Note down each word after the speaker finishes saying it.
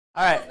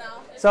All right,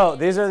 so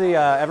these are the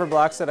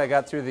EverBlocks that I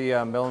got through the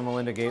Bill and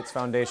Melinda Gates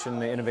Foundation,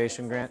 the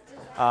Innovation Grant.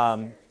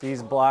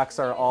 These blocks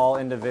are all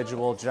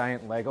individual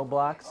giant Lego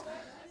blocks,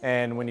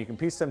 and when you can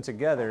piece them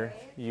together,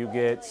 you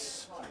get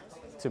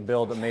to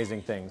build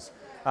amazing things.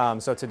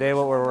 So today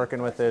what we're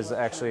working with is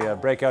actually a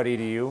breakout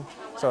EDU,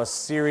 so a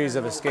series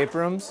of escape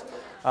rooms.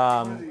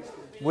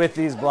 With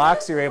these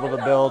blocks, you're able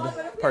to build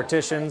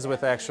partitions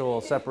with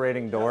actual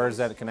separating doors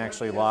that can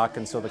actually lock,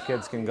 and so the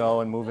kids can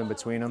go and move in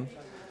between them.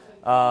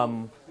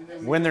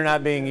 When they're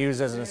not being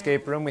used as an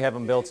escape room, we have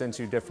them built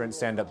into different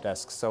stand-up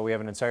desks. So we have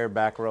an entire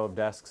back row of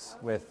desks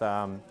with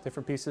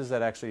different pieces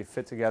that actually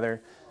fit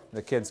together.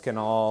 The kids can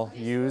all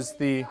use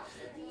the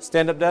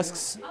stand-up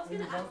desks.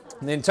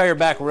 And the entire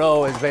back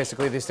row is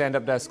basically the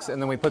stand-up desks,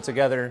 and then we put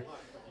together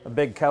a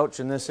big couch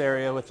in this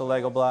area with the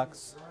Lego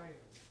blocks.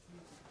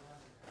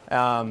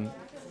 And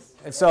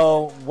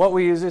so what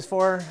we use these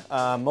for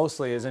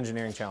mostly is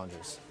engineering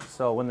challenges.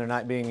 So when they're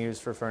not being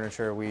used for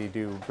furniture, we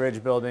do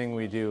bridge building,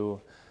 we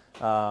do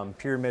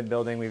pyramid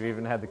building. We've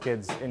even had the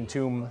kids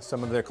entomb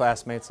some of their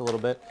classmates a little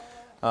bit.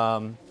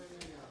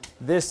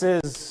 This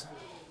is,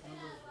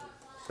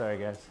 sorry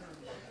guys,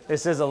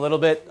 this is a little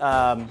bit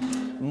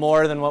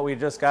more than what we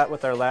just got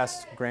with our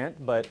last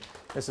grant, but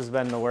this has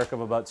been the work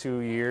of about 2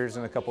 years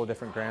and a couple of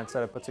different grants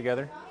that I put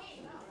together.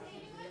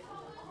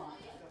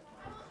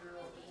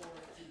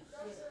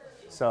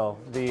 So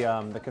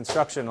the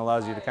construction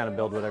allows you to kind of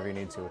build whatever you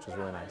need to, which is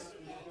really nice.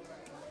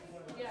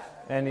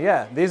 And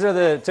yeah, these are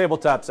the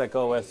tabletops that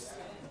go with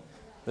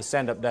the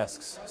stand-up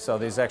desks. So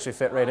these actually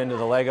fit right into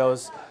the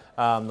Legos.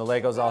 The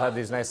Legos all have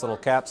these nice little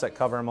caps that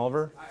cover them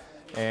over.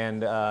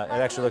 And it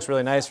actually looks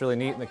really nice, really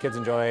neat, and the kids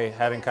enjoy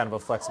having kind of a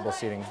flexible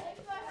seating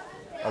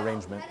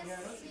arrangement.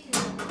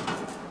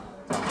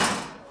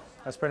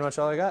 That's pretty much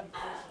all I got.